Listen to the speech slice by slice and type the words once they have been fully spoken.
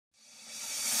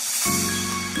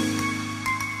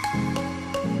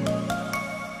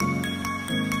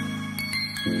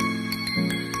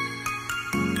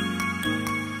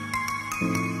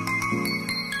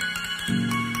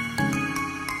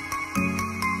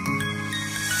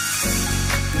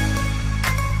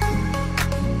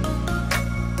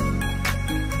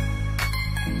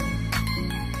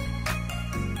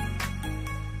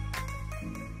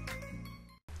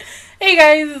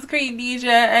guys, it's Queendija,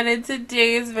 and in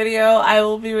today's video, I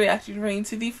will be reacting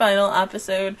to the final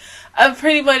episode of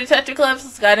Pretty Boy Detective Club.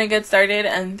 Let's go ahead and get started,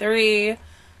 and 3,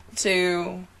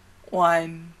 2,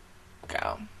 1,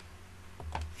 go.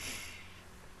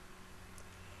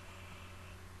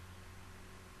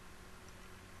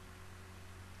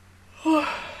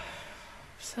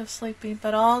 So sleepy,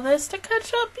 but all this to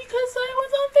catch up because I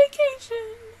was on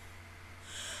vacation.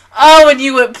 Oh, and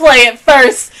you would play it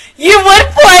first. You would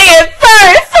play it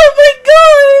first. Oh my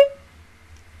god.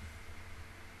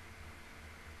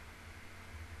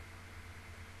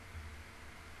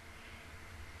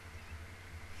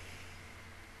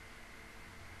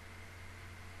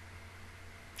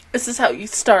 This is how you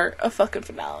start a fucking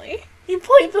finale. You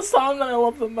played the song that I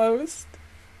love the most.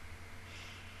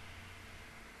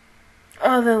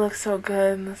 Oh, they look so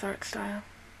good in this art style.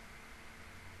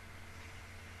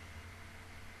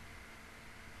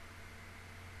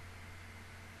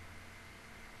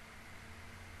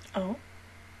 Oh.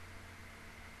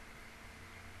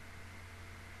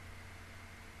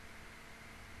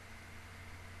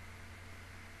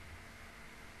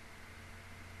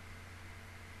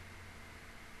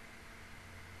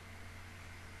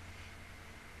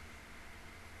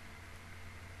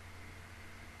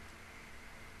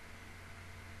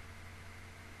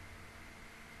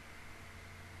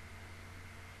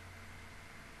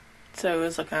 So it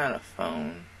was looking at a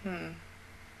phone.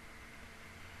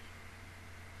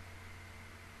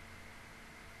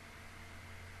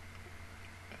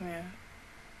 Yeah.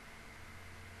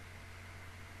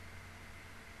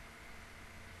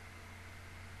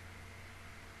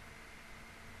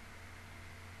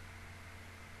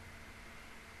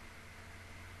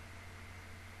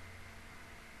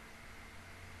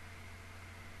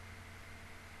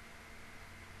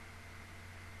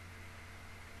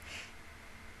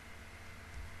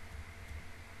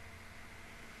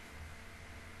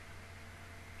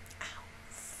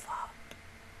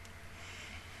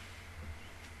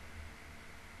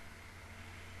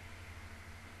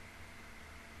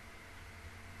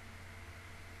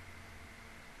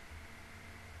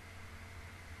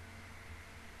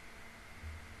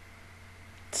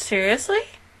 Seriously?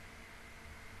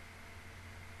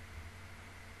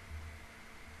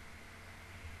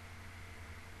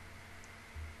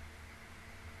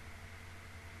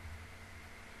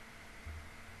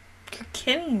 You're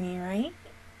kidding me, right?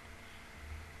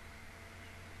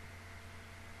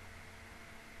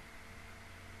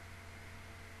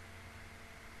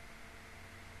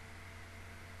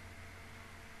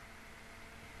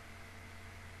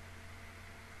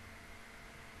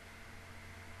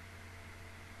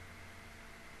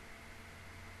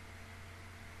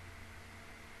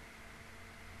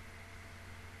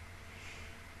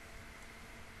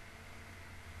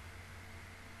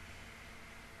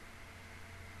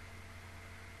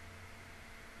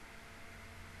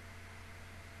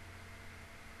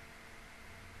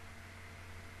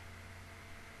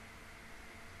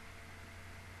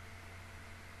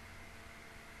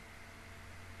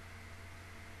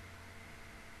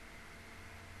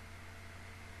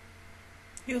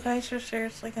 You guys are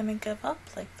seriously gonna give up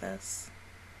like this?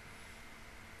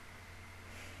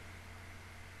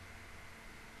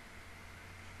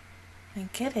 I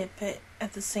get it, but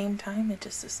at the same time, it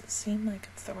just doesn't seem like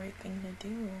it's the right thing to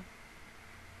do.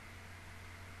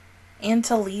 And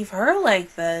to leave her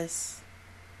like this.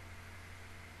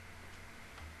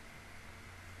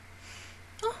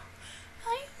 Oh,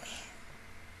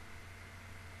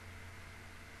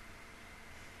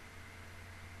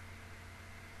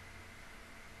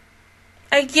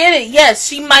 I get it, yes,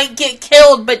 she might get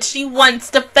killed, but she wants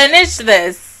to finish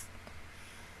this.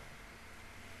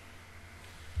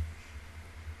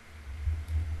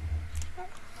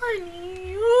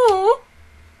 Honey, oh.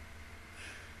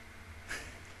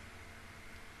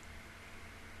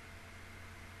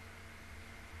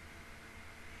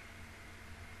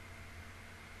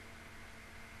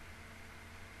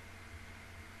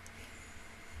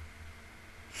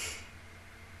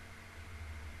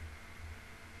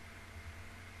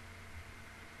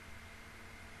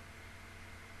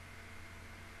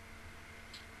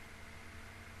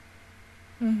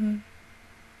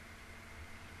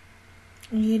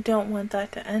 You don't want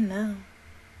that to end now.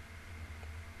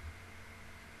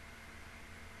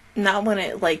 Not when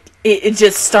it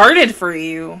just started for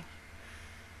you.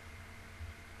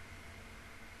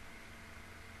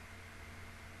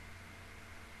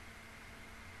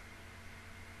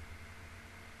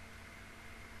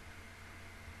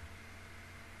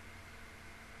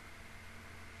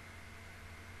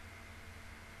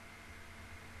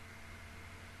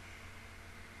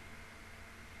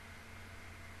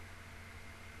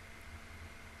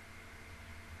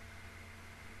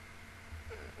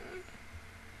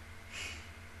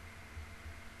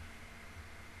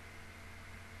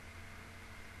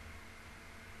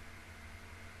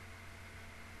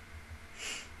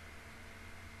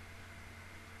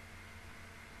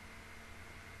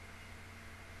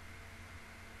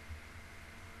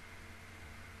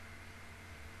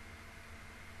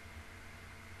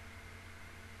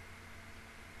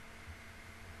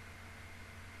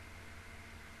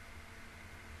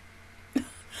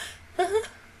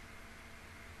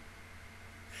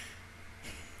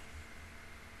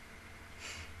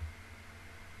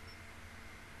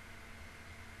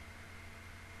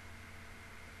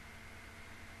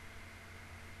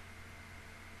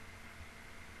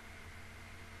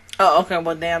 Oh, okay.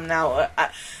 Well, damn. Now,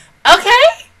 okay.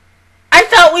 I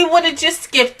thought we would have just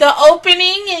skipped the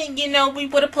opening, and we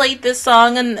would have played this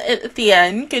song at the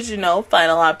end, because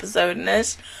final episode and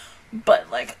this. But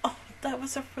oh, that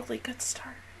was a really good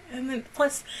start. And then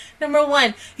plus, number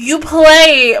one, you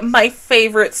play my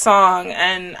favorite song,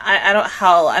 and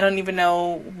I don't even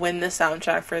know when the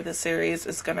soundtrack for the series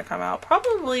is gonna come out.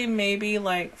 Probably maybe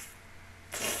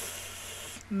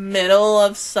middle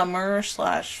of summer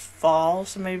 / fall,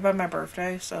 so maybe by my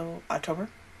birthday, so October.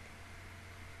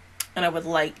 And I would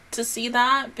like to see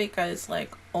that, because that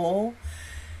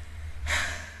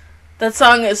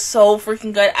song is so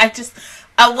freaking good.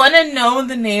 I want to know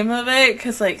the name of it,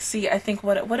 because, I think,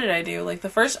 what did I do? The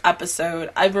first episode,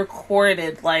 I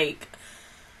recorded,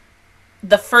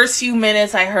 the first few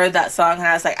minutes I heard that song, and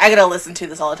I was like, I gotta listen to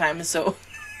this all the time, so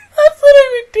that's what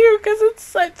I would do, because it's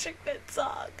such a good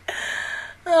song.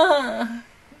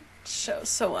 Show's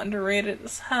so underrated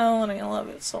as hell, and I love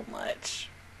it so much.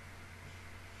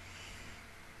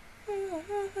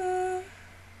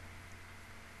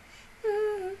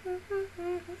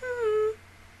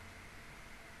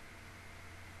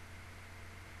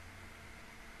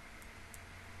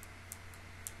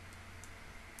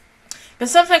 But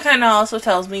something kind of also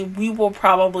tells me we will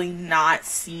probably not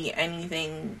see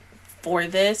anything for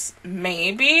this.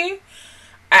 Maybe.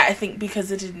 I think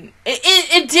because it didn't...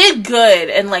 It did good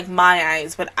in, my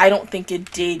eyes, but I don't think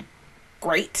it did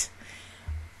great.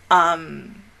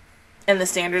 And the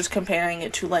standards, comparing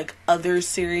it to, other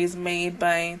series made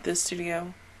by this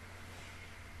studio.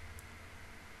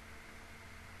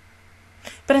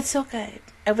 But it's still good.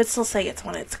 I would still say it's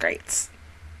one of its greats.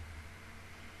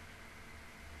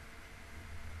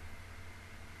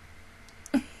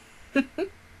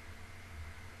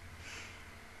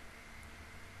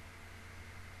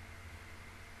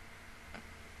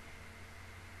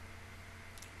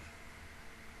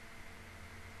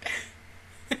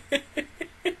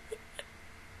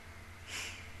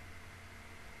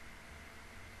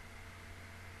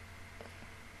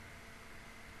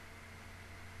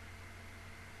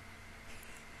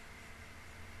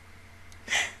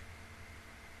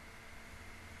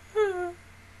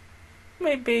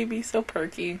 My baby, so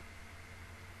perky.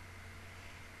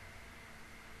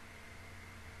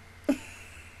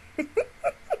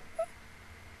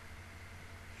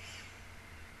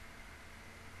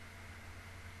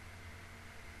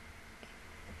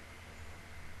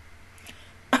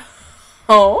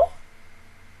 Oh?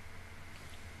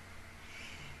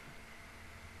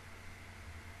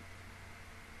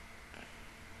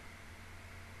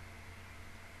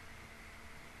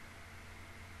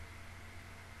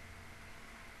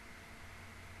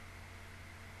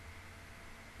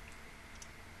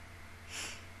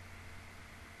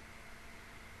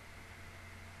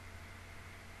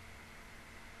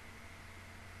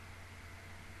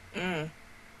 Mm.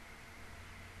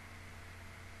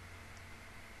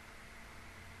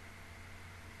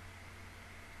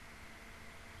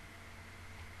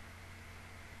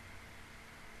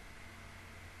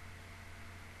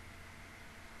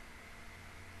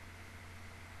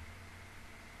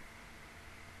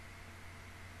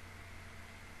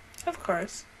 Of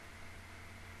course.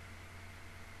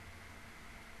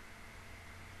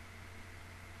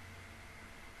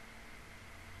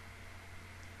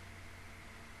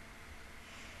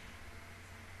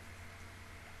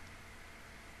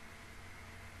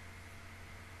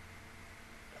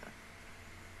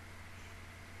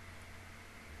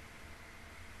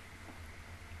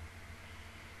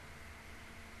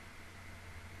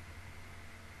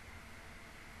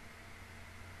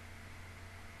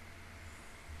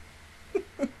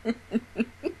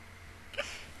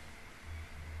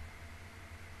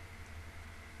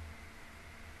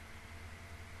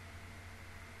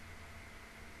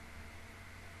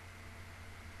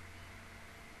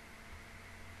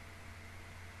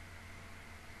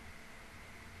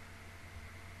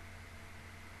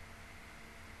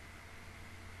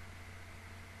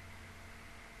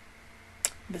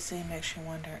 But see, it makes you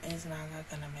wonder, is Naga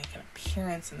going to make an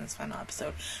appearance in this final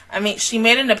episode? I mean, she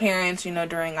made an appearance,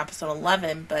 during episode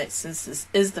 11, but since this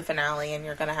is the finale and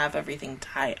you're going to have everything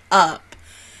tied up,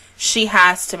 she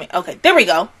has to make... Okay, there we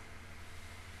go.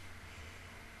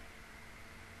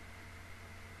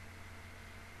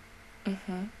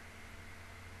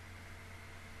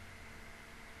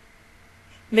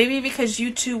 Maybe because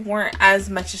you two weren't as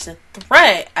much as a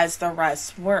threat as the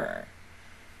rest were.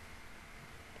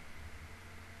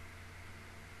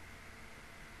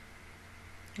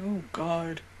 Oh,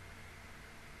 God.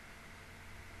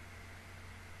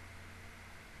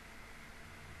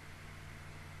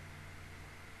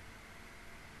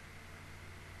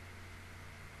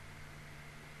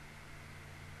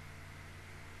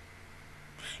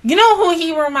 You know who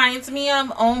he reminds me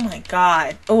of? Oh my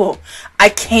god. Oh, I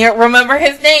can't remember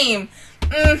his name.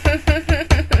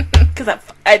 Because I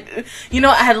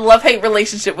had a love-hate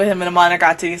relationship with him in a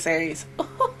Monogatari series.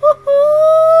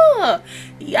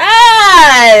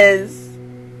 Yes!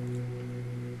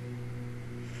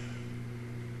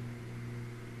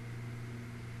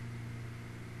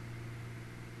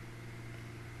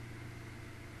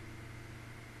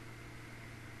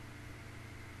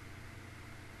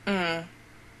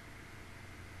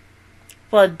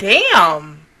 Well,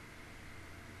 damn.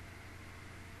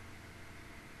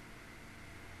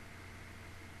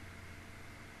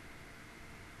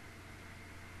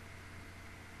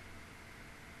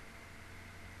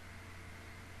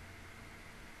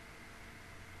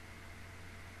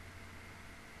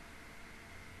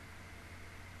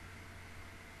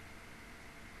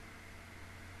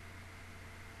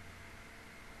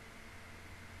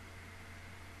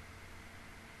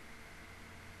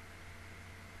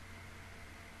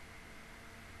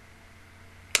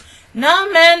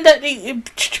 No, man,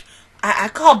 I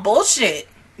call bullshit.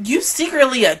 You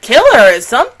secretly a killer or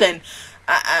something.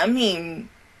 I mean,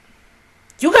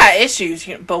 you got issues,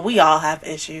 but we all have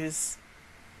issues.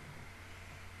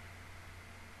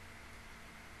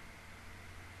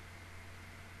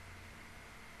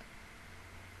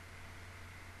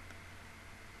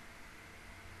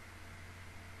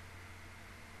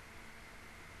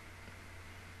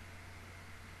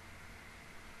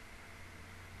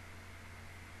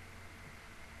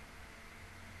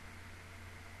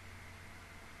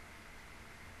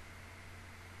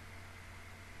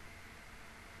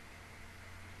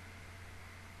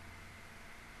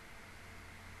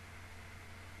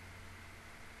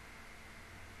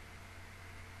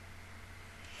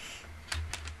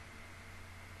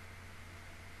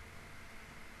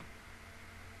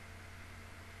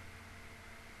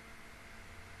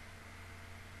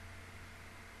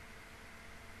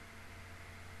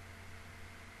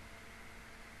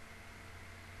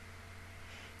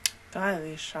 God,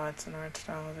 these shots and art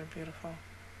styles are beautiful.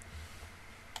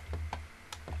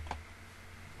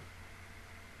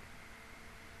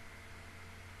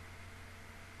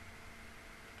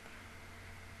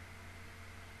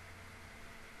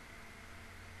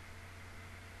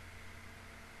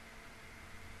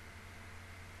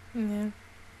 Yeah.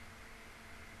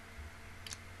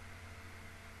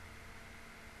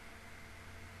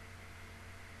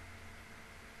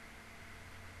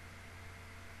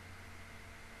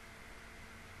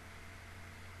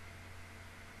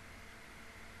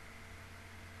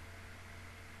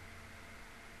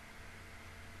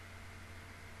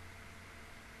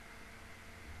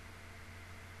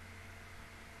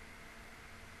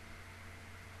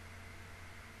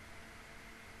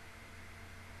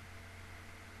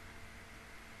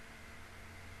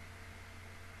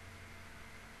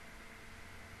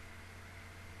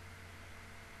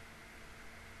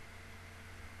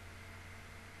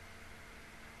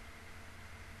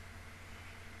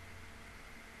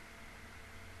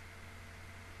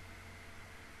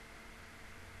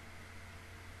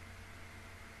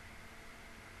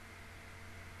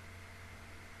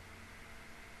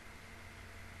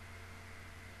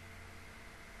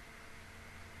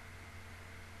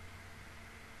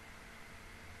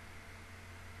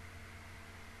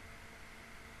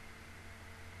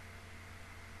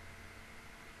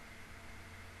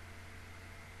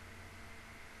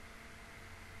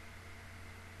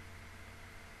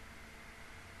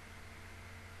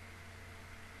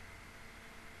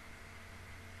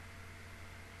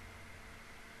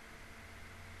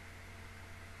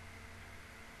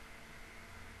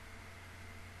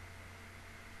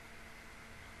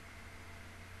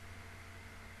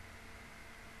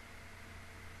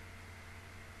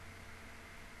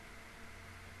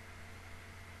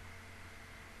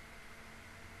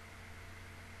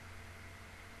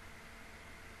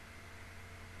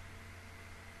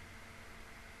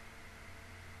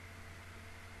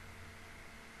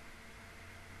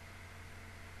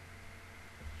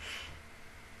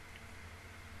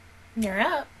 You're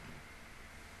up.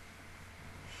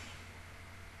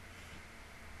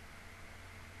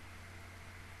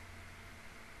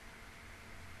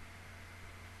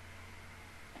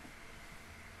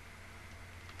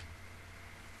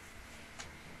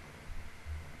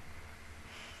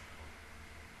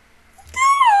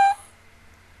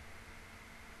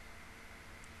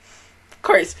 Of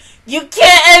course, you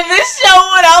can't end this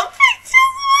show without pictures.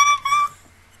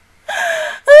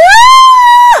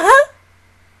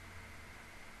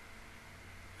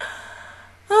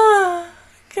 Oh,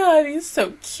 God, he's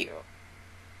so cute.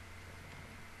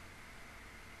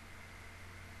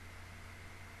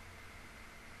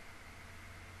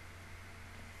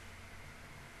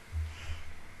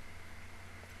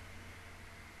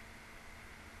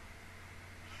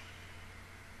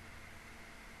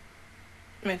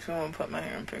 Makes me want to put my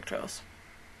hair in pigtails.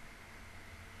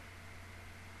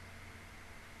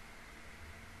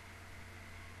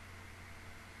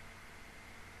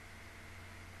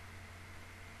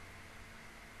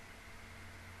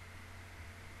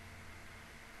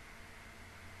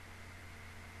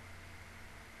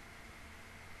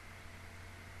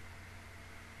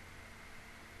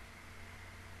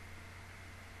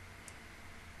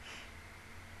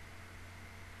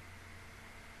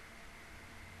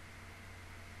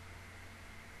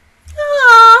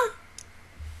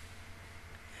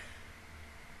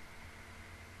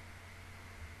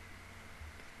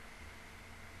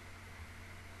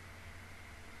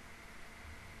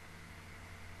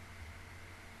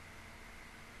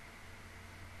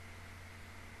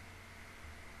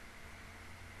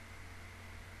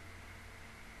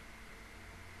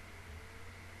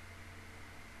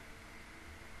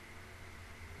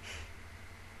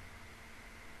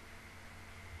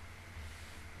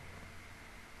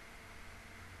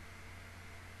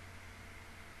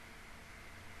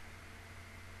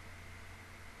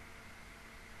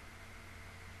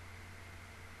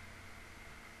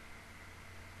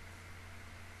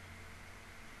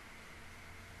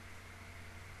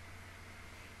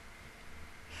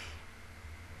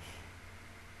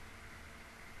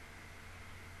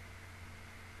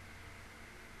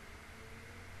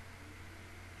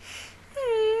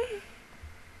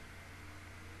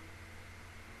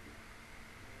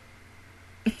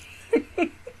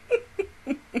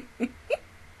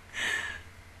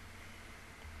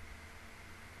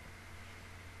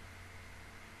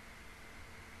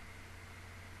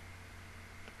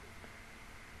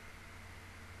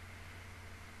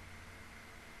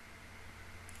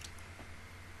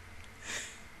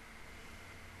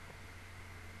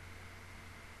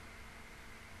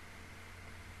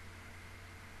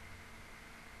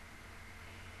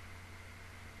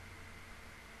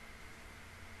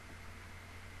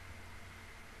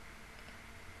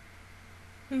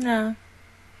 No.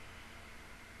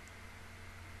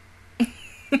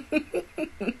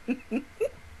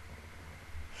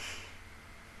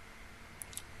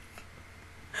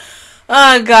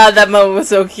 Oh god, that moment was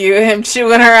so cute. Him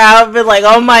chewing her out, but like,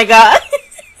 oh my god.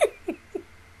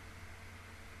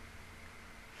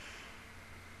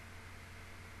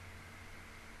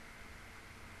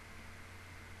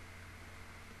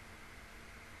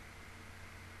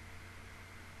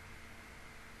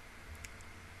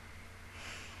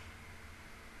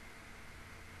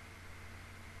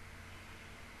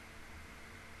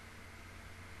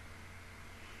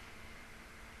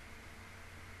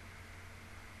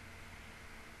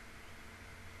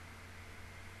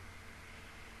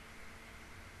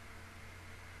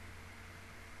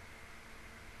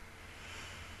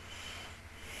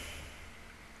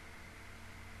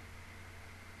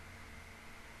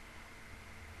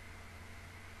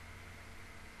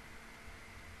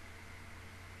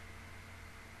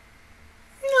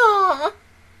 Aww.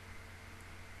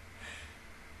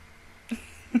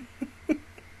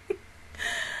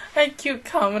 A cute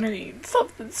comedy.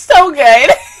 Something so good.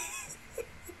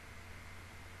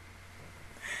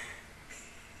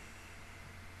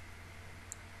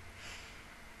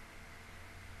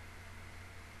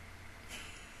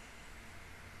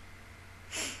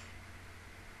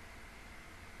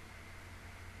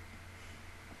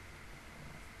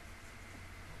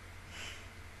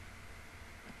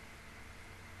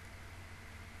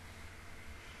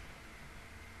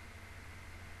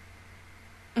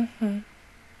 Mm-hmm.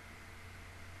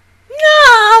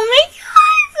 No, my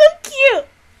God, so cute.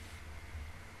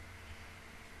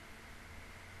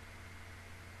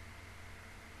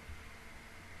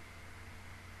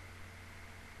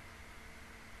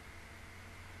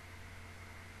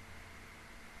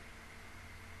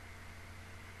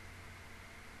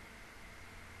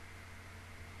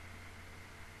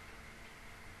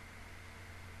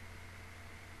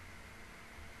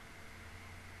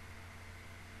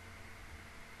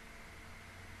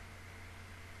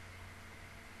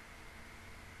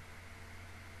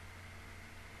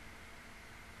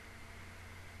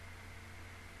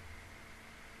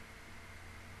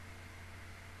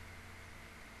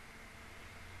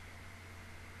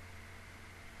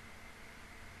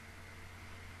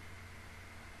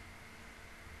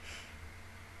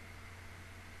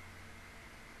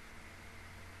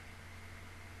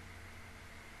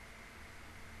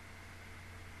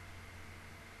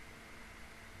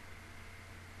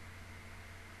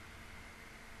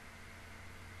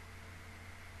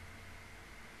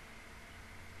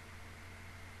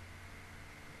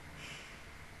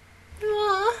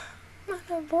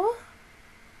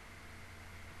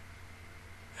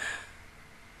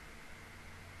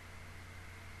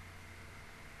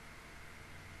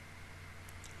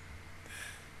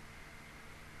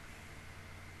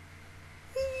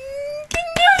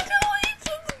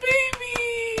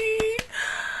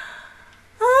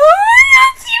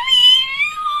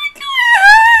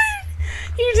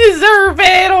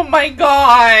 my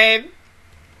god.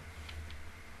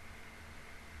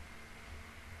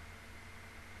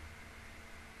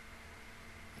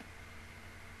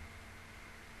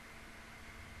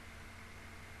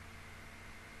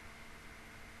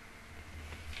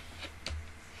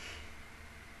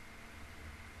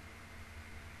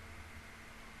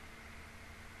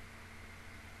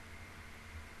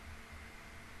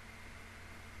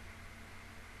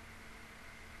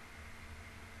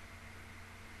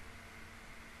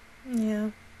 Yeah.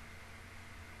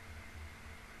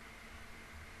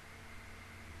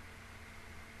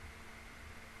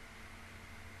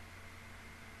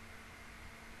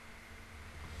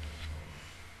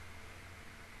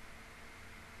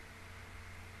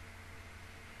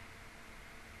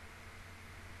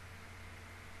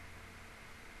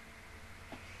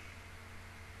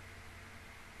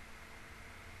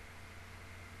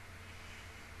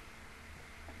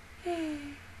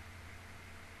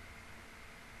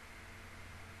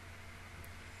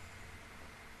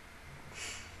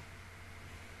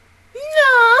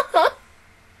 No.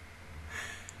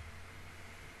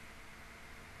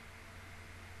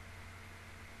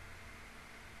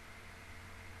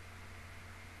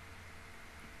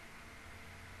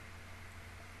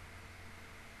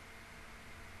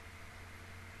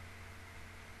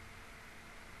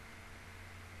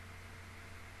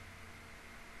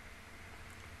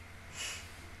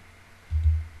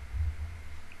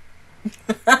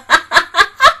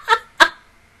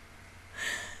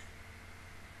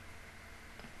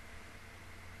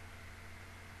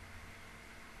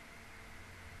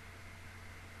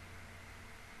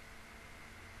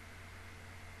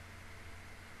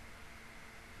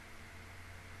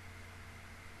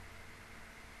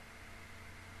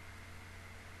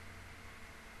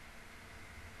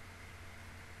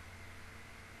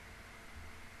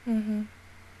 Mm-hmm.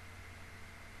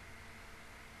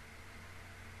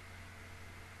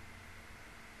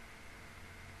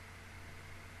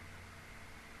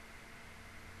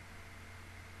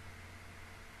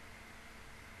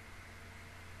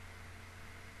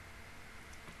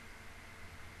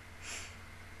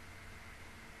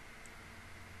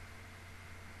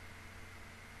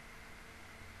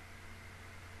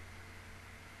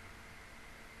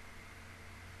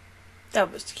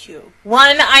 That was cute.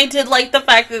 One, I did like the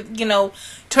fact that, you know,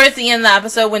 towards the end of the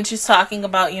episode when she's talking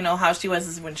about, you know, how she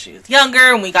was when she was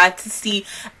younger, and we got to see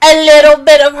a little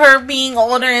bit of her being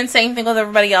older and same thing with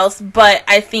everybody else, but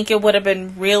I think it would have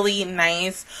been really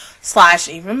nice /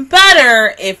 even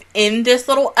better if in this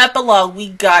little epilogue we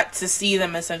got to see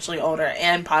them essentially older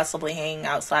and possibly hanging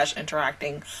out /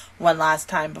 interacting one last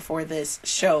time before this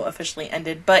show officially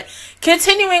ended. But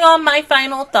continuing on my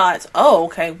final thoughts. Oh,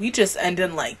 okay, we just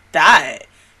ended like that.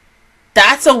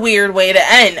 That's a weird way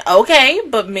to end. Okay,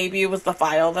 but maybe it was the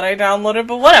file that I downloaded,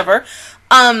 but whatever.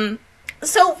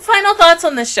 So final thoughts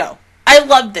on this show. I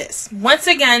love this. Once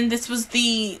again, this was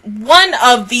one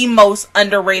of the most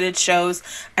underrated shows.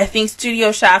 I think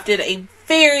Studio Shaft did a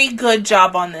very good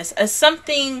job on this. As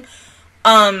something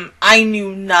I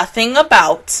knew nothing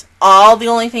about. The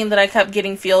only thing that I kept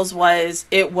getting feels was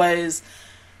it was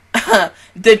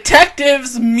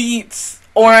detectives meets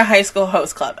or a high school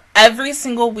host club. Every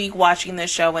single week watching this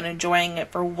show and enjoying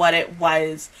it for what it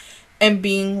was and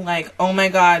being like, oh my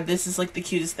god, this is like the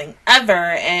cutest thing ever.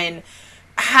 And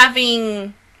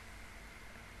having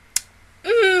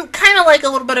kind of like a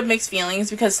little bit of mixed feelings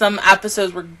because some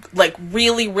episodes were like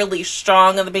really, really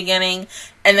strong in the beginning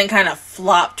and then kind of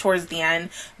flopped towards the end.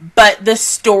 But the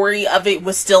story of it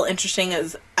was still interesting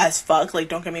as fuck. Like,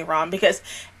 don't get me wrong, because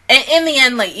in the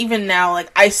end, like, even now,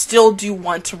 like, I still do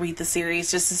want to read the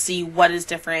series just to see what is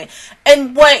different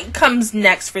and what comes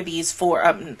next for this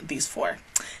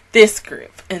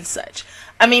group and such.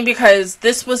 I mean, because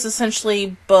this was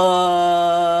essentially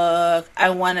book, I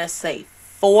want to say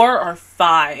 4 or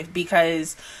 5,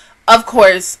 because of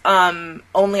course,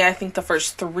 only I think the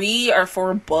first 3 or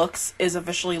 4 books is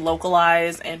officially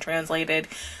localized and translated,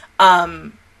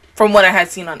 from what I had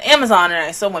seen on Amazon, and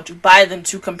I so want to buy them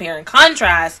to compare and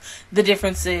contrast the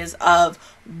differences of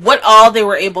what all they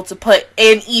were able to put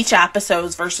in each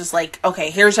episode versus like,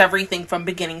 okay, here's everything from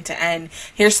beginning to end.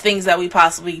 Here's things that we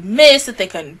possibly missed that they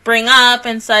couldn't bring up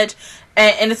and such.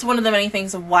 And it's one of the many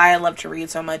things of why I love to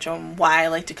read so much and why I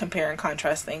like to compare and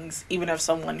contrast things, even if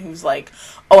someone who's like,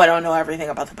 oh, I don't know everything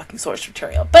about the fucking source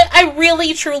material. But I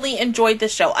really, truly enjoyed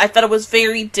this show. I thought it was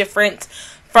very different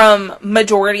from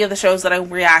majority of the shows that I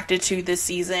reacted to this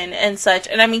season and such.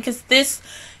 And I mean, because this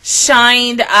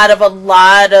shined out of a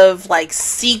lot of like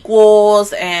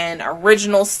sequels and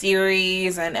original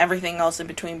series and everything else in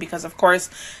between, because of course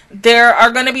there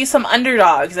are going to be some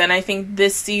underdogs, and I think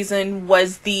this season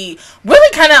was the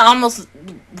really kind of almost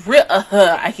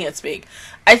I can't speak.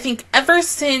 I think ever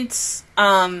since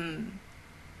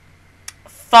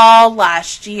fall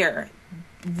last year,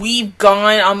 we've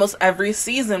gone almost every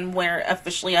season where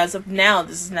officially as of now,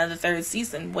 this is now the 3rd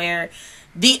season, where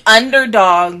the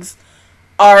underdogs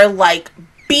are like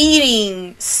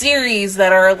beating series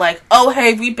that are like, oh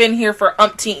hey, we've been here for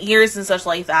umpteen years and such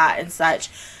like that and such.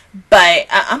 But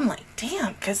I'm like,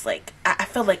 damn, because like I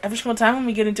feel like every single time when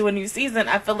we get into a new season,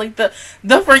 I feel like the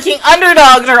freaking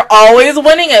underdogs are always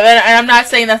winning it. And I'm not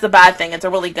saying that's a bad thing, it's a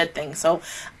really good thing. So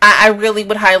I really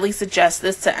would highly suggest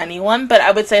this to anyone, but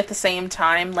I would say at the same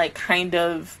time, like, kind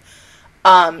of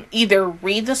either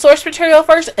read the source material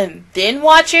first and then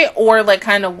watch it, or like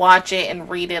kind of watch it and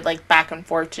read it like back and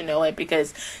forth to know it,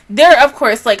 because there, of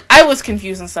course, like I was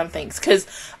confused on some things, because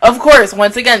of course,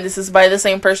 once again, this is by the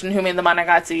same person who made the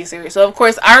Monogatari series, so of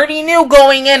course I already knew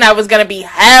going in I was gonna be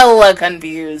hella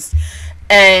confused,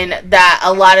 and that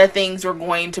a lot of things were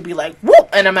going to be like, whoop,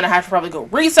 and I'm gonna have to probably go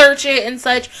research it and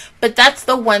such. But that's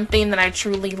the one thing that I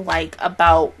truly like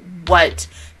about what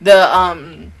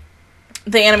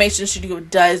the animation studio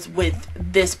does with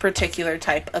this particular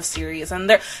type of series. And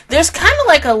there's kind of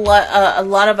like a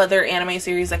lot of other anime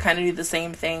series that kind of do the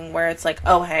same thing, where it's like,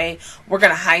 oh hey, we're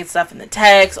gonna hide stuff in the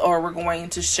text, or we're going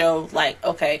to show like,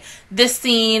 okay, this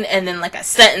scene and then like a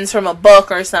sentence from a book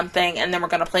or something, and then we're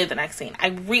gonna play the next scene. I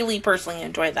really personally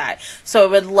enjoy that, so I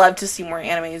would love to see more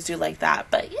animes do like that.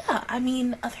 But yeah, I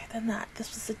mean, other than that,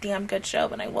 this was a damn good show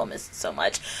and I will miss it so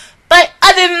much. But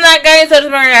other than that, guys, that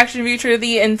was my reaction review to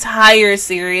the entire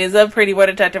series of Pretty Boy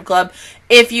Detective Club.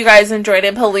 If you guys enjoyed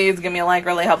it, please give me a like,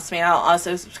 really helps me out.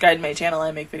 Also, subscribe to my channel.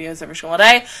 I make videos every single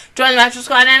day. Join the Master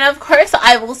Squad, and of course,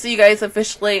 I will see you guys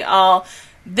officially all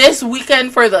this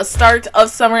weekend for the start of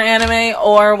summer anime,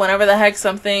 or whenever the heck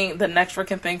the next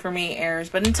freaking thing for me airs.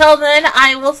 But until then,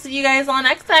 I will see you guys all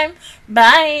next time.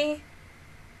 Bye!